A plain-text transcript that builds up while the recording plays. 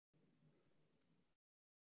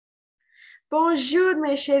Bonjour,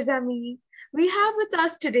 mes chers amis. We have with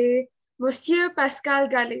us today Monsieur Pascal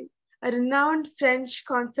Gallet, a renowned French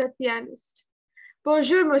concert pianist.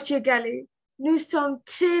 Bonjour, Monsieur Gallet. Nous sommes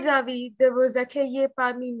très ravis de vous accueillir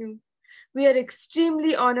parmi nous. We are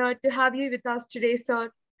extremely honored to have you with us today,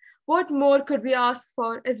 sir. What more could we ask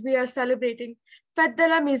for as we are celebrating Fête de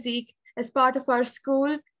la Musique as part of our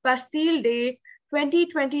school Bastille Day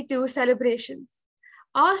 2022 celebrations?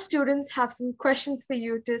 Our students have some questions for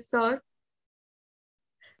you, sir.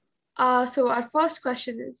 So our first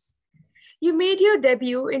question is, you made your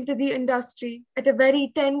debut into the industry at a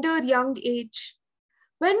very tender young age.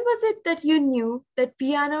 When was it that you knew that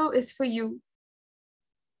piano is for you?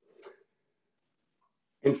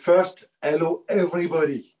 And first, hello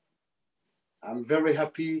everybody. I'm very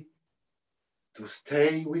happy to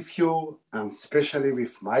stay with you and especially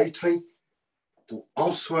with Maitri to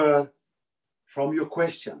answer from your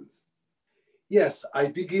questions. Yes, I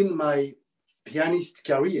begin my pianist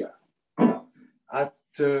career at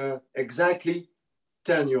exactly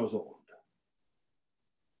 10 years old.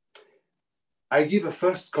 I give a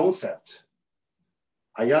first concert.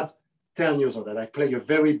 I had 10 years old and I play a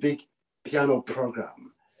very big piano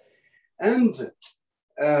program. And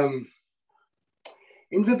in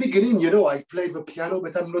the beginning, I play the piano,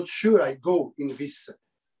 but I'm not sure I go in this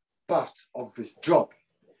part of this job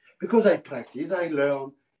because I practice, I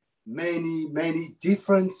learn many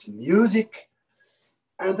different music.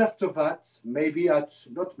 And after that,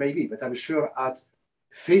 but I'm sure at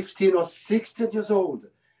 15 or 16 years old,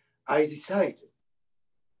 I decided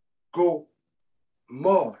go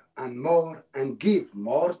more and give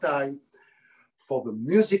more time for the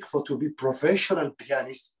music to be professional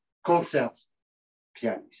pianist, concert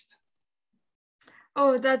pianist.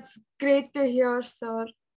 Oh, that's great to hear, sir.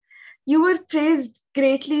 You were praised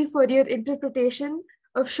greatly for your interpretation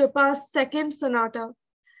of Chopin's Second Sonata.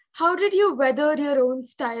 How did you weather your own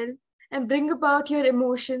style and bring about your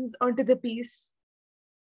emotions onto the piece?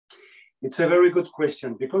 It's a very good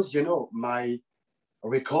question because, my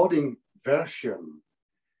recording version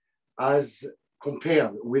as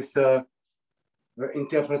compared with the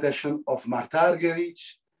interpretation of Martha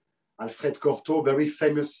Argerich, Alfred Cortot, very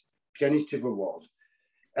famous pianist in the world.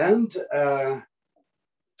 And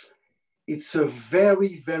it's a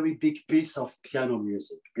very big piece of piano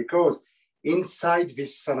music because inside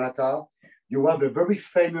this sonata, you have a very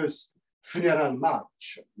famous funeral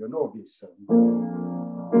march. You know this.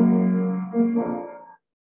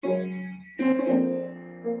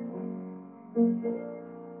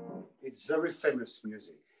 It's very famous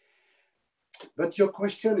music. But your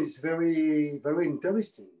question is very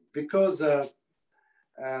interesting because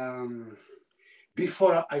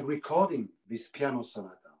before I recording this piano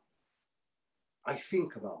sonata, I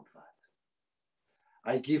think about that.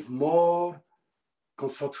 I give more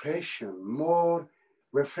concentration, more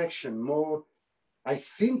reflection, I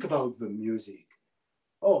think about the music.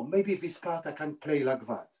 Oh, maybe this part I can play like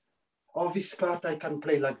that. Or this part I can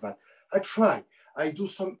play like that. I try. I do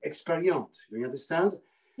some experience. You understand?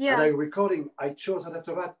 Yeah. And I chose, and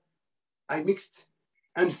after that, I mixed.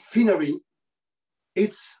 And finally,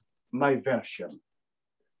 it's my version,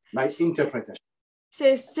 my interpretation.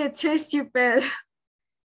 C'est super.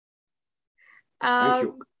 Thank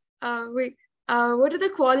you. What are the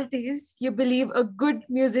qualities you believe a good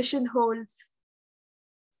musician holds?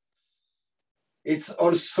 It's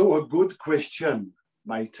also a good question,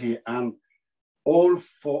 Maite, and all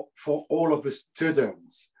for all of the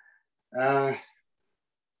students.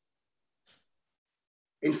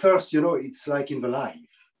 In first, it's like in the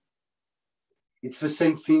life. It's the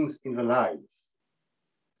same things in the life.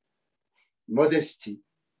 Modesty,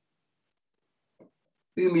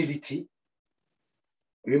 humility,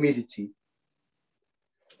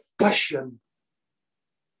 passion,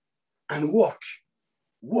 and work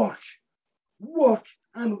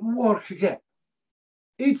and work again.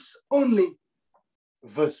 It's only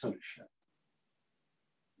the solution.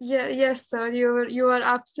 Yeah, yes, sir. You are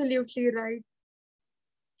absolutely right.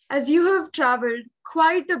 As you have traveled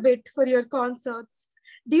quite a bit for your concerts,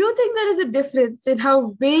 do you think there is a difference in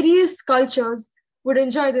how various cultures would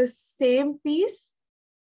enjoy the same piece?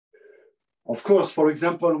 Of course, for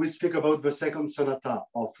example, we speak about the second sonata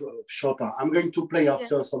of Chopin. I'm going to play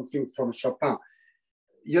after something from Chopin.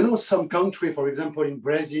 Some country, for example, in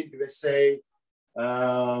Brazil, USA,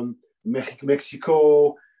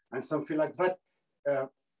 Mexico, and something like that,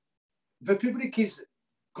 the public is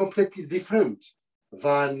completely different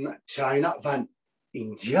than China, than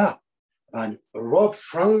India, than Europe,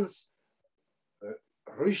 France,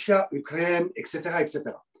 Russia, Ukraine, etc.,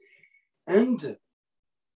 etc. And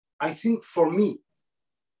I think for me,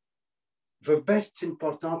 the best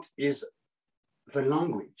important is the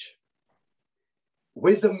language.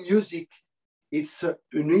 With the music, it's a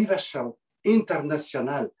universal,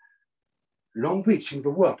 international language in the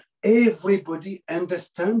world. Everybody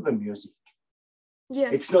understands the music.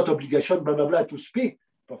 Yes. It's not obligation, blah, blah, blah, to speak,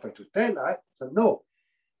 perfect to tell, right? So no,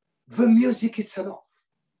 the music is enough.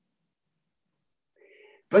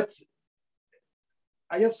 But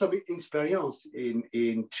I have some experience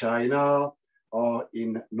in China or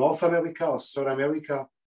in North America or South America,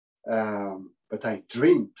 but I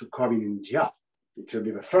dream to come in India. It will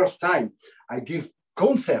be the first time I give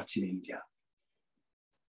concert in India.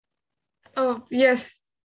 Oh, yes,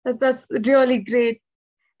 that's really great.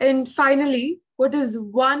 And finally, what is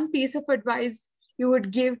one piece of advice you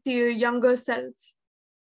would give to your younger self?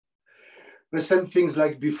 The same things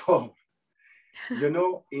like before. You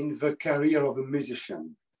know, in the career of a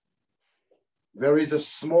musician, there is a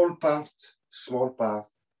small part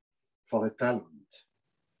for the talent,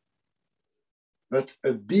 but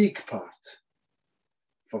a big part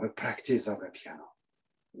for the practice of the piano.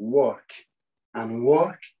 Work and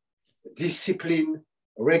work, discipline,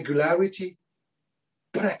 regularity,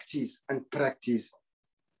 practice and practice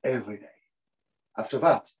every day. After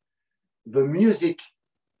that, the music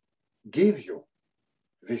gives you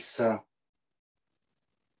this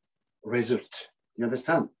result. You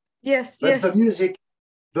understand? Yes, but yes.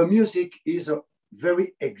 The music is a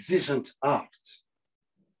very exigent art.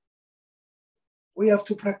 We have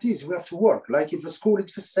to practice, we have to work. Like in the school,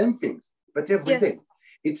 it's the same things, but every day.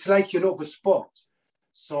 It's like, you know, the sport.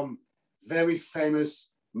 Some very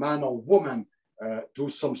famous man or woman do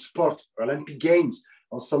some sport, Olympic Games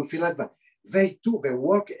or something like that. They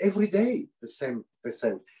work every day, the same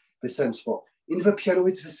sport. In the piano,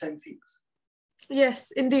 it's the same things.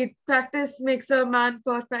 Yes, indeed. Practice makes a man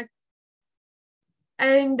perfect.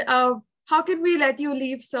 And how can we let you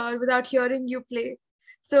leave, sir, without hearing you play?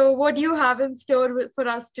 So what do you have in store for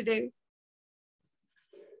us today?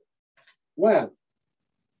 Well,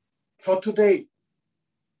 for today,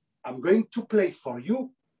 I'm going to play for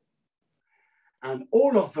you and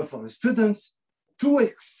all of the students to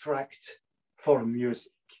extract for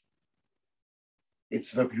music.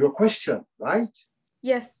 It's your question, right?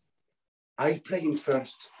 Yes. I play in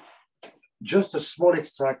first just a small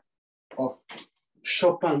extract of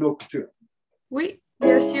Chopin Nocturne. Oui,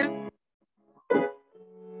 bien sûr.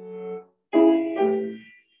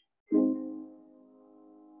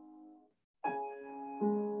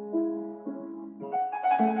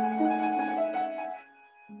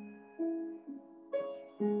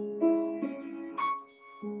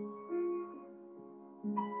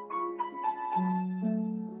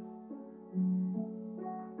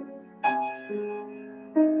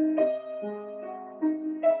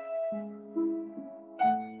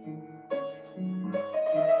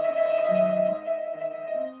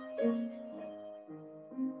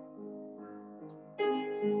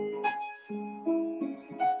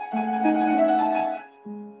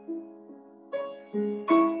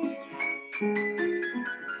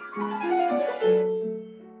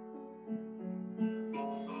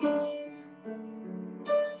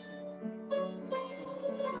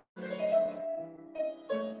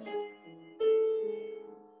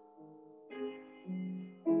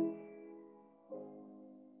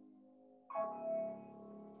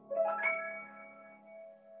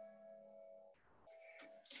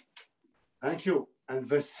 Thank you. And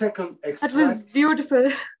the second extract. That was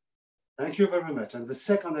beautiful. Thank you very much. And the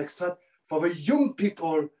second extract for the young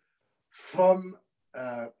people from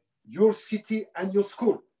your city and your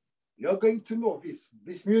school. You're going to know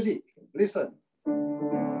this music. Listen.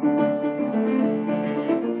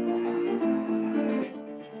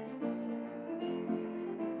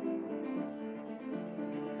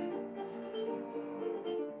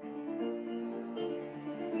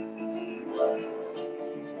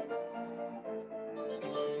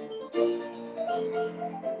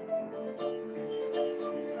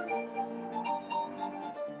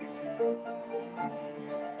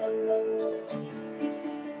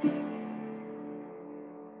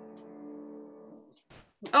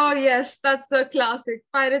 Oh, yes, that's a classic.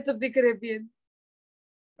 Pirates of the Caribbean.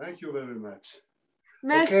 Thank you very much.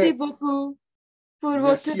 Merci beaucoup pour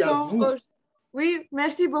Merci votre à temps. vous. Oui,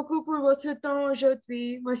 merci beaucoup pour votre temps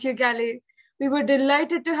aujourd'hui, Monsieur Gallet. We were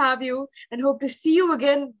delighted to have you and hope to see you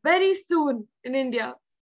again very soon in India.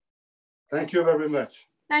 Thank you very much.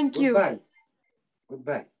 Thank you. Goodbye.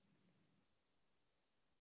 Goodbye.